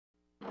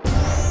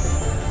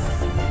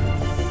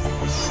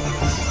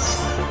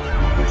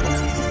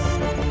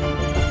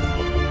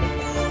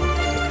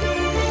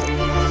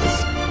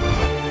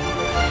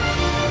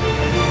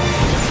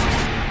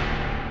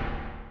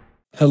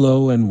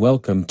Hello and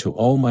welcome to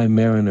all my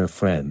mariner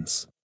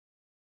friends.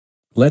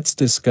 Let's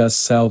discuss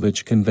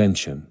Salvage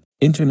Convention.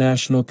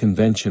 International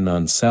Convention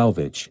on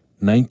Salvage,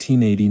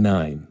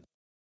 1989.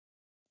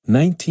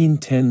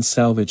 1910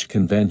 Salvage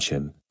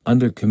Convention,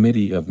 under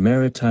Committee of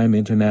Maritime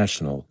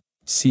International,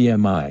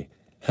 CMI,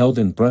 held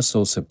in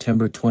Brussels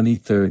September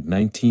 23,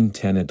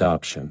 1910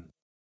 Adoption.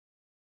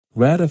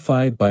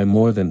 Ratified by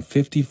more than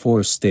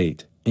 54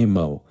 state,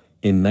 IMO,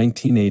 in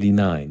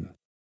 1989.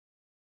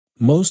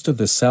 Most of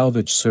the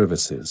salvage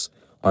services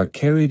are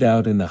carried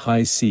out in the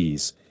high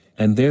seas,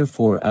 and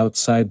therefore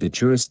outside the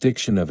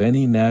jurisdiction of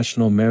any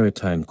national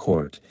maritime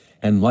court,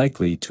 and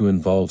likely to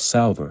involve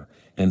salvor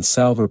and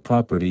salvor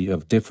property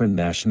of different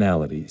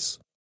nationalities.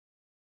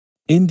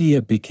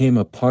 India became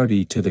a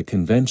party to the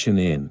convention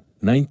in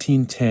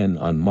 1910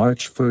 on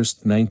March 1,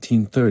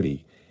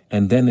 1930,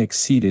 and then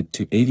acceded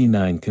to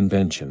 89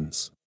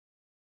 conventions.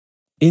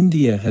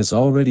 India has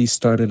already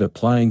started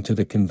applying to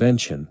the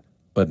convention,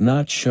 but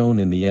not shown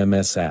in the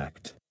MS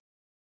Act.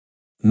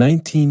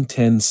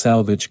 1910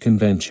 Salvage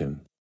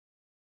Convention.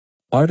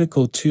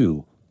 Article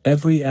 2,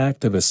 every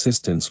act of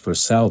assistance for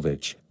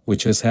salvage,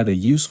 which has had a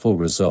useful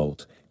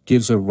result,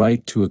 gives a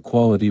right to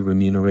equality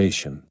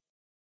remuneration.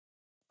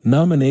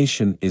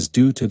 Nomination is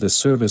due to the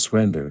service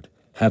rendered,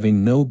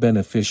 having no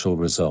beneficial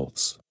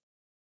results.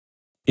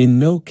 In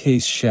no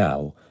case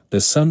shall the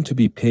sum to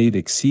be paid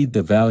exceed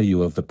the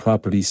value of the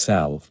property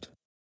salved.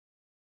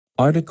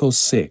 Article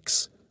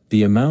 6,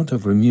 the amount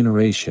of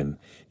remuneration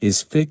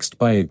is fixed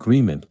by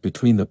agreement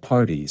between the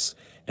parties,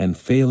 and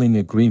failing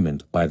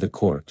agreement by the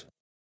court.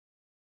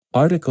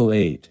 Article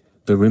 8,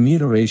 the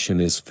remuneration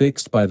is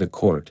fixed by the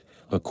court,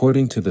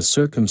 according to the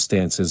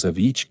circumstances of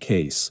each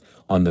case,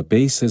 on the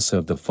basis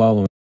of the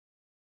following.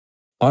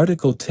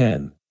 Article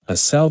 10, a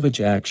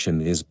salvage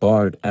action is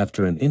barred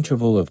after an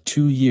interval of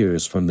 2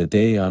 years from the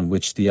day on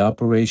which the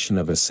operation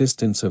of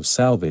assistance of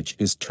salvage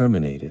is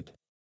terminated.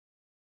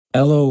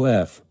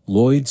 LOF,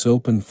 Lloyd's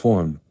Open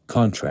Form,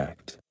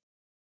 Contract.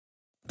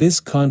 This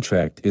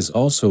contract is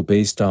also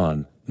based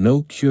on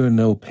no cure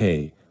no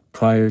pay,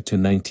 prior to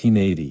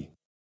 1980.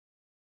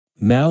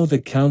 Now the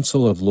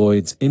Council of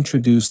Lloyd's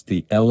introduced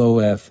the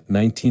LOF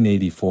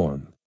 1980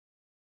 form.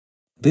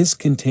 This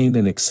contained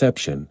an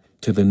exception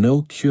to the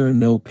no cure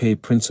no pay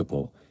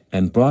principle,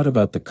 and brought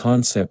about the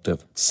concept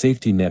of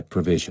safety net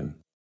provision.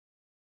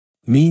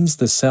 Means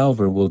the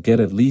salvor will get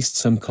at least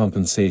some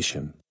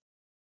compensation.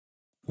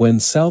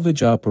 When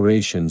salvage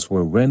operations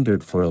were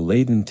rendered for a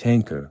laden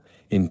tanker,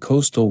 in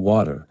coastal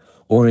water,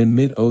 or in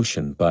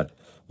mid-ocean but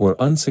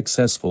were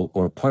unsuccessful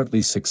or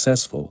partly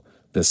successful,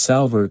 the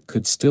salvor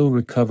could still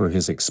recover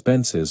his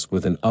expenses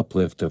with an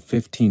uplift of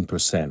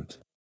 15%.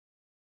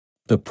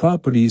 The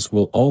properties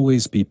will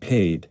always be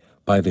paid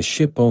by the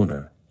ship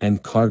owner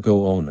and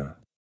cargo owner.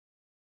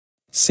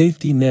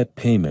 Safety net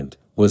payment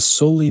was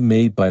solely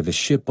made by the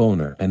ship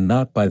owner and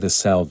not by the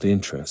salved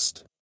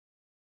interest.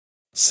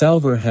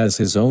 Salvor has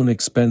his own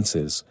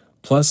expenses,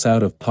 plus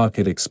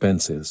out-of-pocket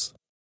expenses.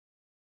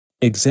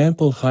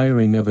 Example: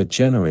 hiring of a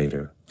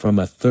generator, from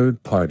a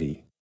third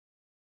party.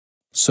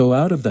 So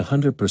out of the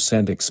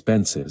 100%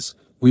 expenses,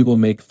 we will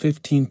make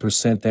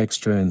 15%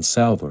 extra and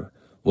salvor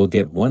will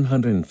get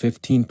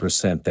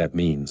 115%. That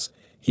means,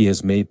 he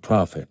has made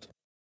profit.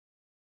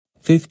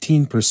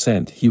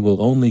 15% he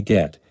will only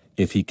get,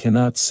 if he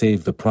cannot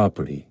save the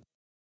property.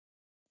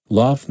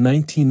 LOF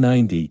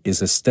 1990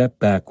 is a step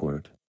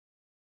backward.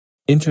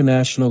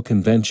 International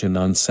Convention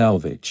on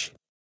Salvage.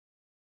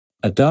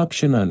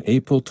 Adoption on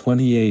April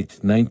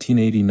 28,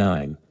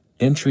 1989,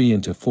 entry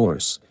into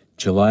force,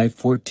 July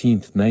 14,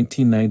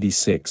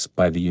 1996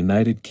 by the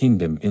United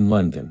Kingdom in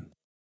London.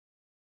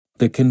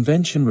 The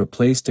convention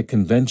replaced a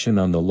convention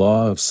on the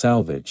law of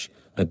salvage,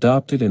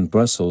 adopted in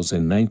Brussels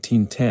in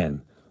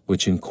 1910,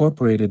 which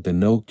incorporated the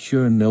no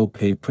cure no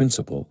pay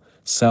principle.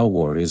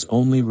 Salvor is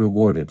only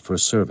rewarded for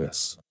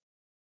service.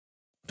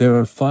 There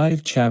are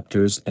 5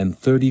 chapters and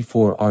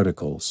 34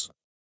 articles.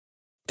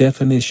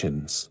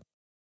 Definitions.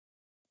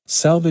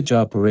 Salvage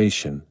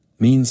operation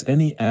means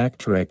any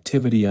act or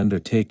activity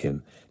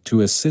undertaken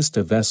to assist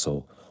a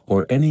vessel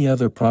or any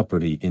other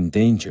property in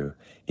danger,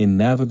 in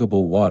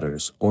navigable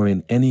waters or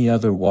in any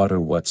other water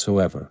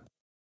whatsoever.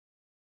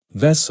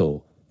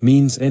 Vessel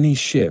means any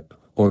ship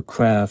or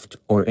craft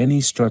or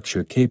any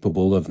structure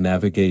capable of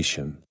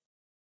navigation.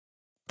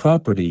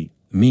 Property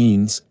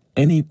means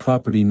any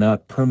property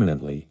not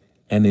permanently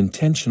and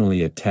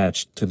intentionally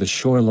attached to the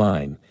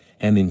shoreline,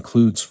 and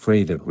includes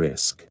freight at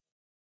risk.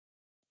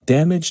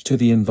 Damage to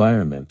the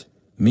environment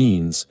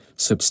means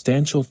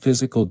substantial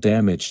physical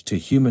damage to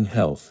human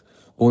health,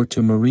 or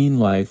to marine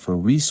life or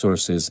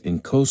resources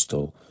in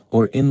coastal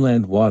or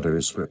inland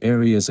waters or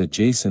areas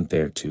adjacent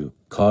thereto,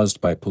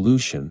 caused by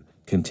pollution,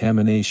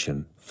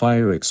 contamination,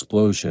 fire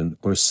explosion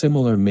or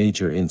similar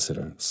major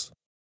incidents.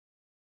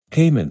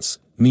 Payments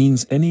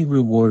means any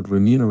reward,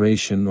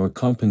 remuneration or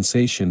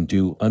compensation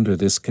due under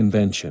this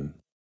convention.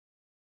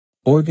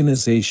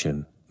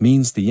 Organization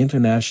means the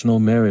International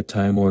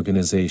Maritime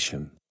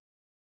Organization.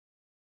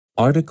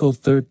 Article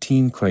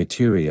 13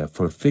 Criteria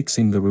for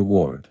fixing the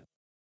reward.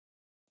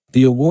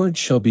 The award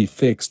shall be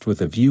fixed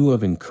with a view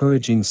of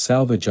encouraging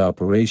salvage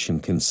operation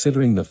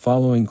considering the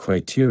following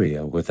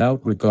criteria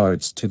without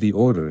regards to the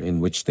order in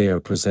which they are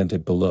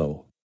presented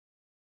below.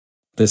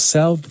 The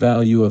salved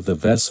value of the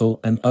vessel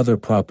and other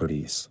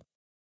properties.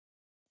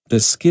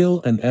 The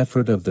skill and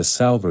effort of the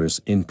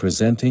salvers in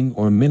preventing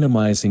or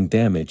minimizing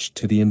damage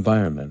to the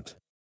environment.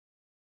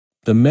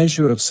 The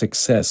measure of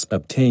success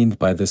obtained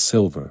by the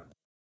salver.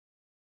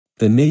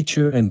 The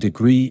nature and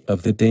degree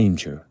of the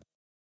danger.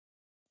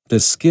 The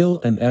skill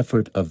and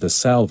effort of the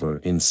salver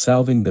in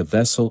salving the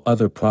vessel,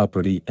 other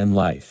property and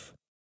life.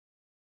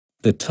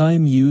 The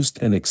time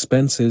used and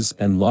expenses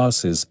and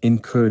losses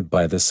incurred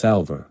by the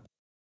salver.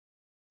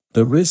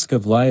 The risk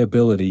of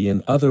liability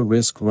and other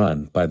risk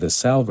run by the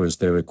salvers,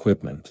 their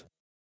equipment.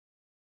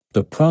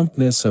 The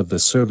promptness of the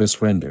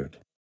service rendered.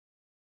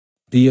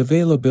 The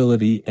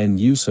availability and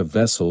use of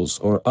vessels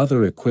or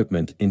other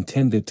equipment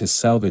intended to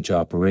salvage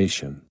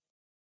operation.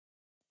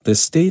 The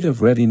state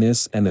of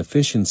readiness and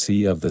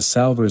efficiency of the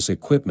salver's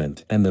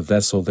equipment and the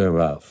vessel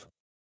thereof.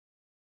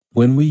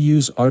 When we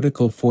use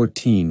Article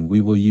 14, we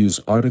will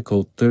use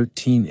Article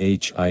 13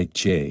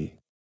 Hij.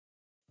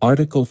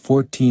 Article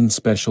 14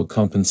 Special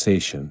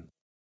Compensation.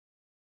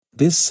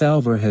 This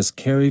salver has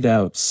carried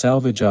out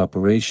salvage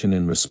operation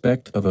in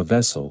respect of a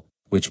vessel,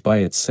 which by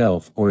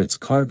itself or its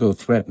cargo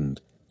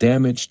threatened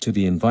damage to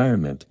the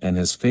environment and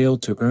has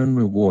failed to earn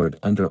reward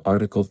under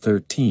Article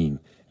 13,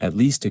 at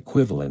least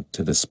equivalent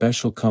to the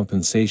special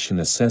compensation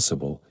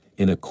assessable,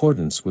 in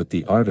accordance with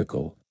the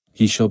article,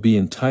 he shall be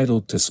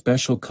entitled to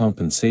special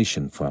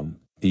compensation from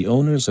the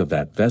owners of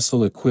that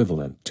vessel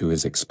equivalent to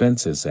his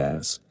expenses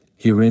as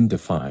herein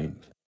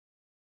defined.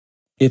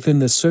 If in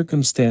the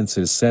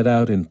circumstances set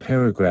out in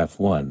paragraph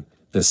 1,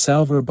 the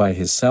salver by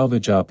his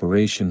salvage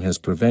operation has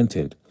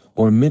prevented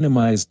or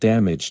minimized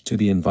damage to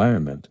the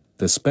environment,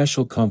 the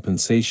special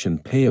compensation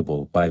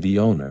payable by the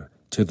owner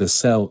to the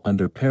cell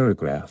under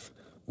paragraph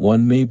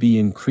 1 may be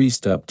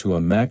increased up to a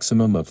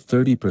maximum of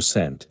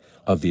 30%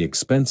 of the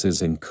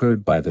expenses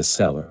incurred by the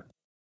seller.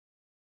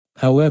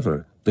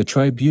 However, the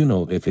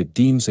tribunal, if it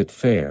deems it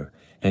fair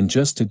and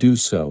just to do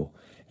so,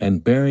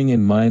 and bearing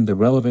in mind the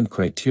relevant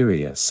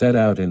criteria set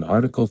out in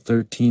Article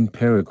 13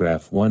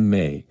 paragraph 1,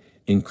 may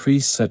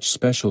increase such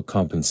special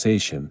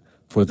compensation,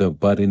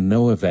 but in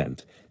no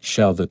event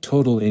shall the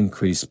total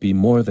increase be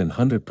more than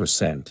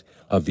 100%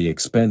 of the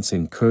expense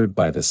incurred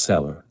by the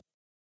seller.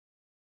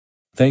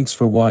 Thanks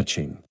for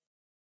watching.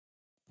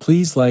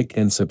 Please like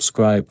and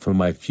subscribe for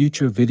my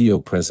future video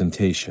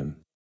presentation.